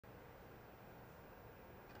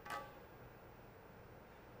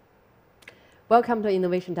Welcome to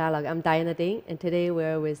Innovation Dialogue. I'm Diana Ding, and today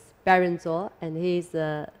we're with Baron Zuo, and he's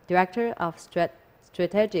the Director of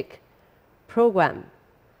Strategic Program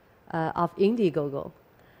of Indiegogo.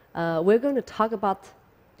 We're going to talk about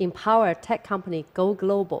empower tech company go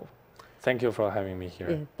global. Thank you for having me here.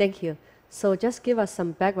 Yeah, thank you. So just give us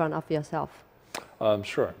some background of yourself.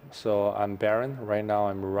 Sure. So I'm Baron. Right now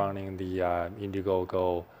I'm running the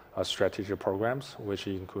Indiegogo strategic programs, which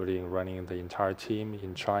including running the entire team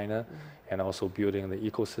in China and also building the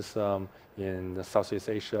ecosystem in the Southeast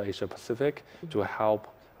Asia, Asia Pacific to help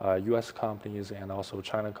US companies and also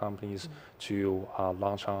China companies to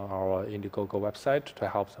launch on our Indiegogo website to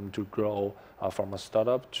help them to grow from a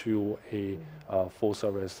startup to a full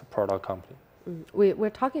service product company. We're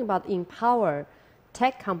talking about empower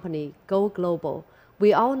tech company go global.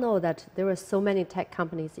 We all know that there are so many tech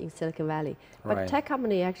companies in Silicon Valley, but Right. tech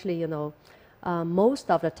company actually, most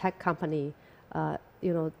of the tech company,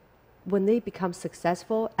 when they become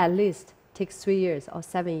successful, at least takes 3 years or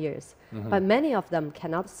 7 years. But many of them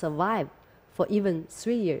cannot survive for even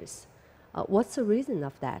 3 years. What's the reason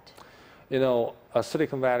of that?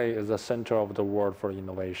 Silicon Valley is the center of the world for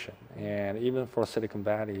innovation, and even for Silicon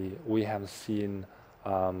Valley, we have seen,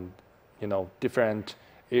 different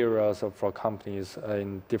eras for companies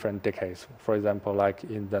in different decades. For example, like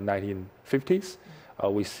in the 1950s,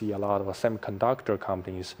 we see a lot of semiconductor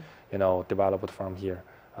companies, developed from here.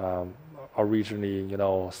 Originally,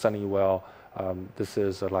 Sunnyvale, this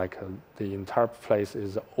is the entire place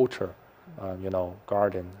is ultra,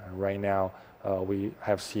 garden. And right now, we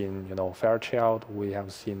have seen, Fairchild, we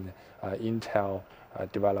have seen Intel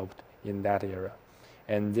developed in that era.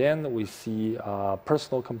 And then we see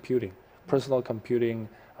personal computing. Personal computing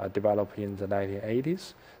developed in the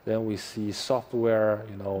 1980s. Then we see software,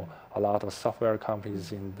 a lot of software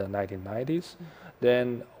companies in the 1990s.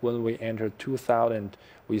 Then when we enter 2000,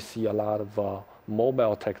 we see a lot of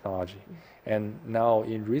mobile technology. And now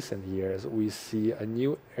in recent years, we see a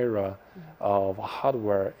new era of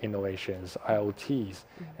hardware innovations, IoTs,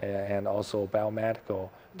 and also biomedical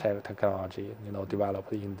technology,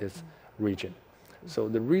 developed in this region. So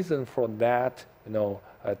the reason for that,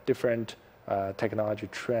 different technology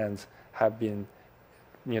trends have been,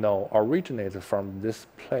 originated from this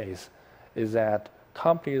place, is that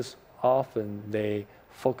companies often they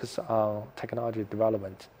focus on technology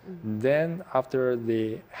development. Then after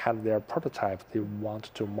they have their prototype, they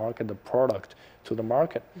want to market the product to the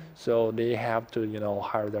market. So they have to,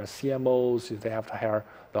 hire their CMOs. They have to hire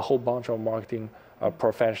the whole bunch of marketing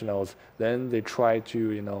professionals. Then they try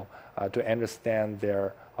to, to understand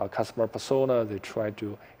their customer persona. They try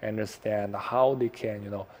to understand how they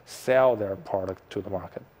can, sell their product to the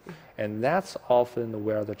market. And that's often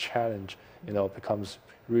where the challenge, becomes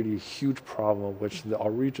really huge problem, which the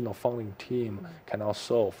original founding team cannot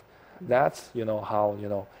solve. That's,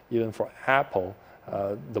 how, even for Apple,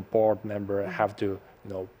 the board member have to,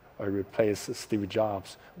 replace Steve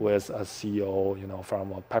Jobs with a CEO,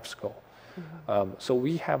 from PepsiCo. So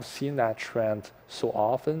we have seen that trend so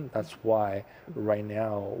often. That's why right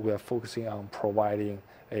now we are focusing on providing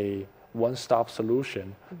a one-stop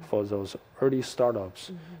solution for those early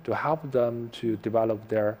startups to help them to develop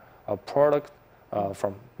their product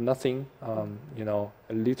from nothing,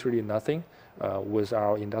 literally nothing, with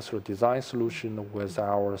our industrial design solution, with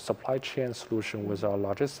our supply chain solution, with our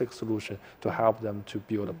logistics solution to help them to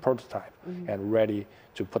build a prototype and ready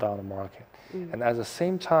to put on the market. And at the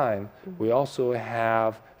same time, we also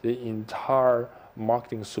have the entire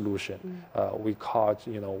marketing solution. We call it,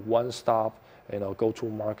 one-stop,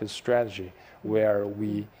 go-to-market strategy, where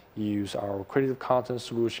we use our creative content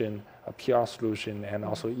solution, a PR solution, and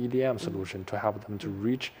also EDM solution to help them to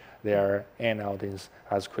reach their end audience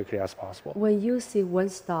as quickly as possible. When you see one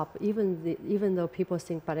stop, even though people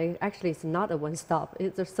think, but actually it's not a one stop.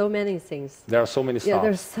 There's so many things. There are so many stops. Yeah,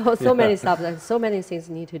 there's so many stops and so many things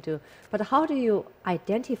you need to do. But how do you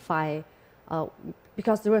identify,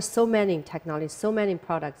 because there are so many technologies, so many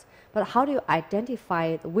products, but how do you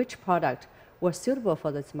identify which product was suitable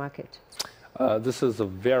for this market? This is a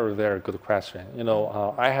very, very good question.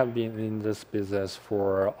 I have been in this business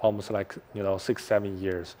for almost 6, 7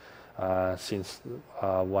 years since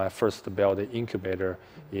when I first built the incubator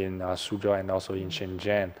in Suzhou and also in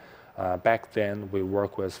Shenzhen. Back then, we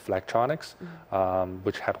worked with Flextronics,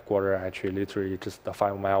 which headquartered actually literally just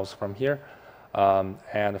 5 miles from here.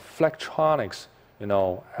 And Flextronics,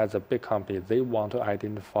 as a big company, they want to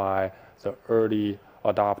identify the early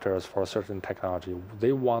adopters for a certain technology.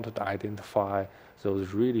 They wanted to identify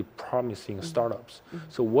those really promising startups.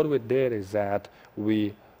 So what we did is that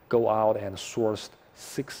we go out and sourced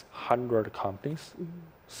 600 companies.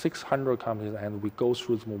 600 companies, and we go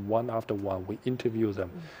through them one after one. We interview them.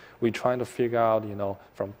 We're trying to figure out,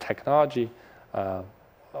 from technology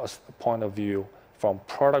point of view, from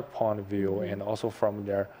product point of view, and also from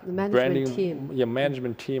their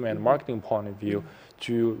management team and marketing point of view,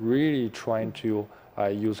 to really trying to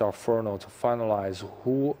use our funnel to finalize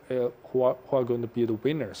who are going to be the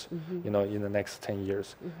winners, in the next 10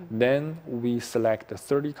 years. Then we select the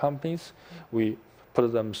 30 companies. We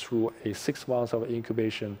put them through a 6 months of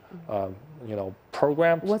incubation,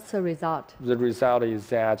 program. What's the result? The result is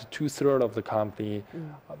that 2/3 of the company,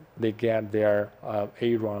 they get their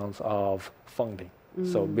A rounds of funding.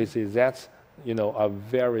 So basically, that's a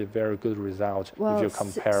very, very good result if you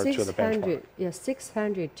compare to the benchmark. Yeah,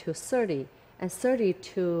 600 to 30, and 30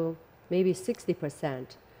 to maybe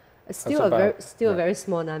 60%. Still a very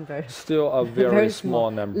small number. Still a very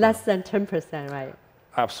small number. Less than 10%, right?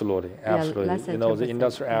 Absolutely, absolutely. Less than 10%. The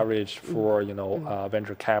industry average for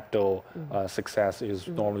venture capital success is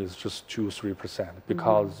normally just 2-3%,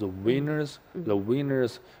 because the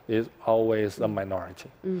winners is always the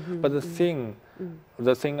minority. But the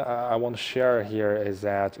thing I want to share here is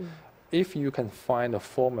that if you can find a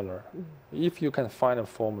formula,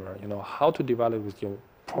 how to develop with your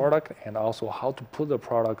product and also how to put the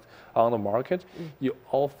product on the market, you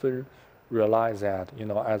often realize that,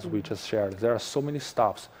 as we just shared, there are so many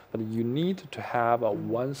stops, but you need to have a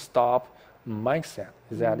one-stop mindset,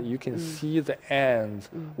 is that you can see the end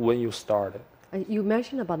when you start it. You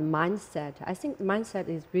mentioned about mindset. I think mindset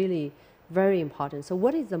is really very important. So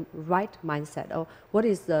what is the right mindset, or what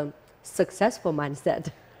is the successful mindset?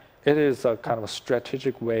 It is a kind of a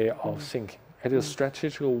strategic way of thinking. It is a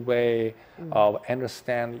strategic way of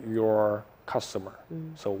understanding your customer.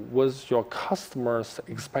 So with your customer's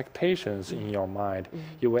expectations in your mind,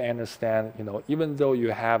 you will understand, even though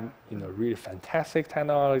you have, really fantastic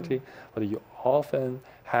technology, but you often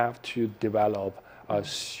have to develop a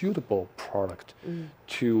suitable product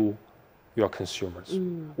to your consumers.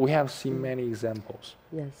 We have seen many examples.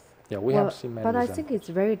 Yes. Yeah, we have seen many examples. But I think it's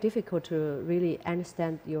very difficult to really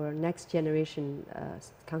understand your next generation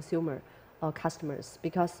consumer or customers,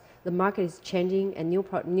 because the market is changing and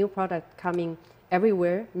new product coming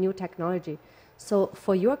everywhere, new technology. So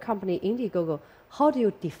for your company, Indiegogo, how do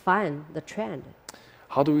you define the trend?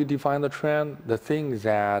 How do we define the trend? The thing is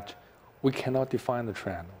that we cannot define the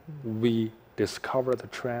trend. We discover the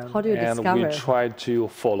trend and we try to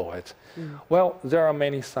follow it. Well, there are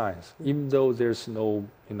many signs, even though there's no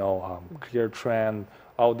clear trend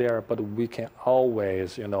out there, but we can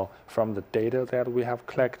always, from the data that we have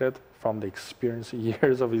collected, from the experience,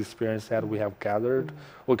 years of experience that we have gathered,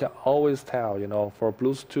 we can always tell, for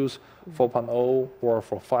Bluetooth 4.0 or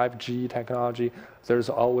for 5G technology, there's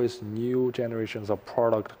always new generations of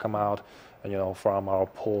product come out, from our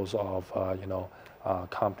pools of,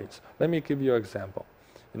 companies. Let me give you an example.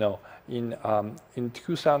 In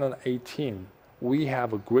 2018, we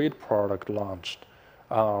have a great product launched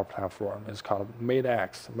on our platform. It's called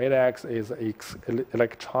MateX. MateX is an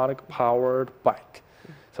electronic powered bike.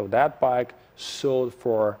 So that bike sold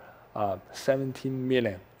for $17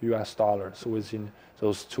 million within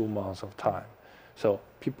those 2 months of time. So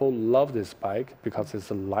people love this bike because it's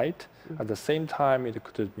light. At the same time, it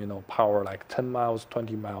could power like 10 miles,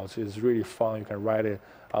 20 miles. It's really fun. You can ride it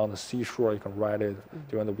on the seashore. You can ride it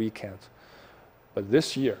during the weekends. But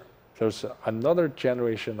this year, there's another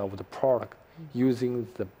generation of the product using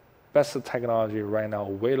the best technology right now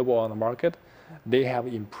available on the market. They have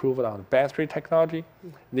improved on battery technology.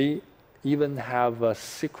 They even have a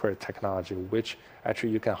secret technology, which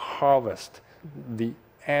actually you can harvest the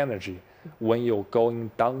energy when you're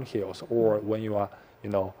going downhills or when you are,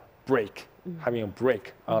 having a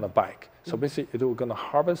break on a bike. So basically, it will gonna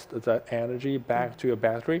harvest the energy back to your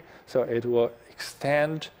battery. So it will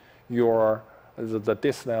extend the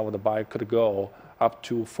distance of the bike could go up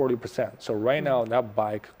to 40%. So right now, that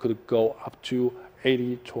bike could go up to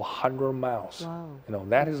 80 to 100 miles. Wow.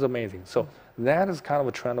 That is amazing. So that is kind of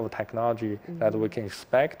a trend of technology that we can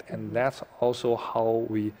expect, and that's also how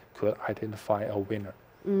we could identify a winner.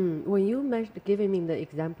 When you giving me the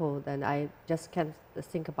example, then I just can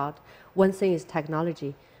think about one thing is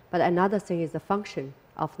technology, but another thing is the function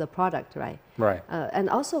of the product, right? Right.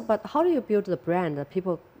 And also, but how do you build the brand?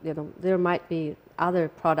 People, there might be other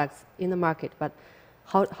products in the market, but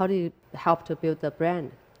how do you help to build the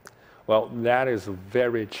brand? Well, that is a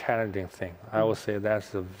very challenging thing. I would say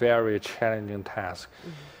that's a very challenging task.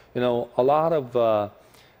 A lot of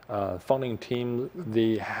founding teams,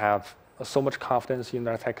 they have so much confidence in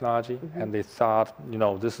their technology, and they thought,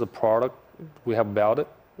 this is a product, we have built it,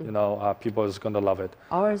 people is going to love it.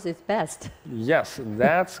 Ours is best. Yes,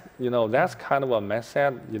 that's that's kind of a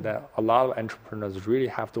message that a lot of entrepreneurs really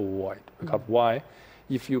have to avoid. Because why?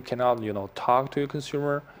 If you cannot talk to your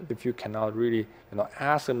consumer, if you cannot really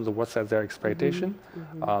ask them what's their expectation,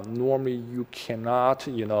 normally you cannot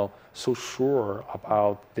so sure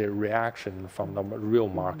about their reaction from the real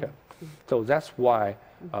market. So that's why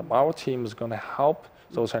our team is going to help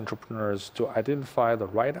those entrepreneurs to identify the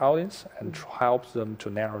right audience and help them to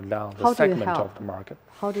narrow down the segment of the market.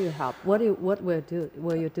 How do you help? What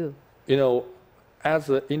will you do? As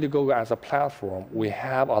Indiegogo, as a platform, we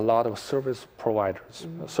have a lot of service providers.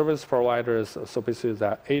 Service providers, so basically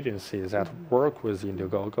the agencies that work with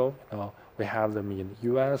Indiegogo. We have them in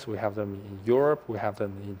the US, we have them in Europe, we have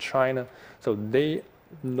them in China. So they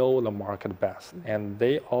know the market best, and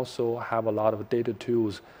they also have a lot of data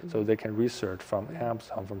tools, so they can research from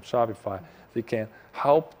Amazon, from Shopify. They can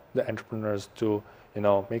help the entrepreneurs to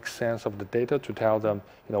make sense of the data, to tell them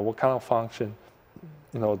what kind of function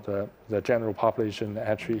the general population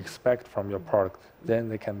actually expect from your product. Then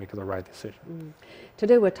they can make the right decision.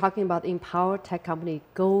 Today we're talking about empower tech company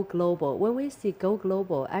go global. When we see go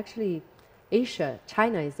global, actually Asia,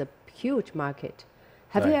 China is a huge market.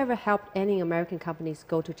 Have you ever helped any American companies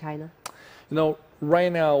go to China?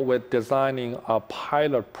 Right now we're designing a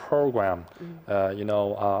pilot program.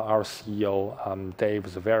 Our CEO, Dave,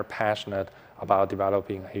 is very passionate about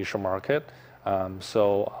developing Asia market.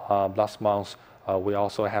 Last month, we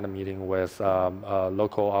also had a meeting with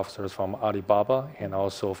local officers from Alibaba and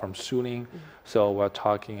also from Suning. So we're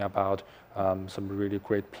talking about some really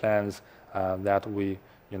great plans that we,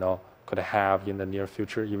 could have in the near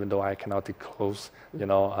future, even though I cannot disclose, a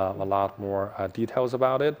lot more details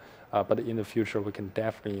about it. But in the future, we can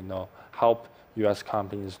definitely, help U.S.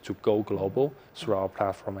 companies to go global through our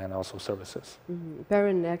platform and also services.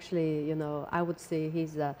 Baron, actually, I would say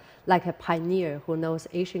he's like a pioneer who knows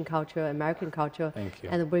Asian culture, American culture,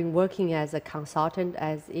 and been working as a consultant,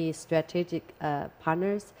 as a strategic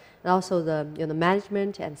partners, and also the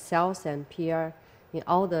management and sales and PR in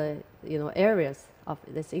all the areas of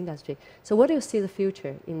this industry. So, what do you see the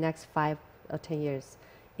future in next 5 or 10 years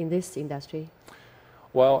in this industry?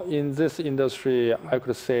 Well, in this industry, I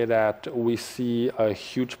could say that we see a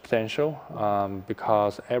huge potential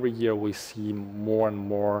because every year we see more and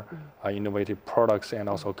more innovative products and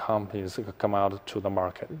also companies come out to the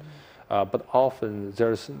market. But often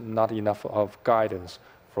there's not enough of guidance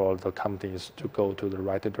for the companies to go to the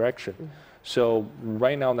right direction. So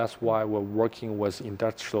right now, that's why we're working with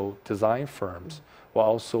industrial design firms. We're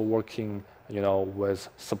also working with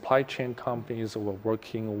supply chain companies, we're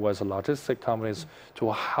working with logistic companies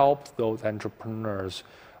to help those entrepreneurs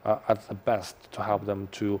at the best, to help them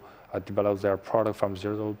to develop their product from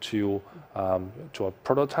zero to a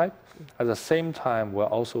prototype. At the same time, we're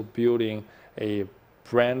also building a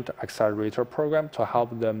brand accelerator program to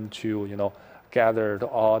help them to gather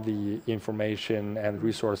all the information and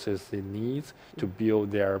resources they need to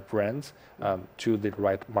build their brands to the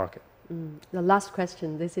right market. The last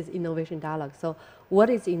question, this is Innovation Dialogue. So what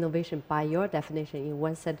is innovation by your definition in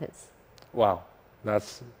one sentence? Wow,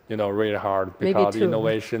 that's really hard because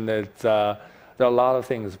innovation, there are a lot of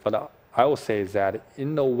things, but I would say that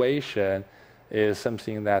innovation is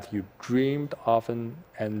something that you dreamed often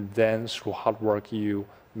and then through hard work you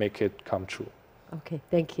make it come true. Okay,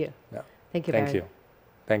 thank you. Yeah. Thank you, Thank Barry. you.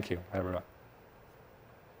 Thank you, everyone.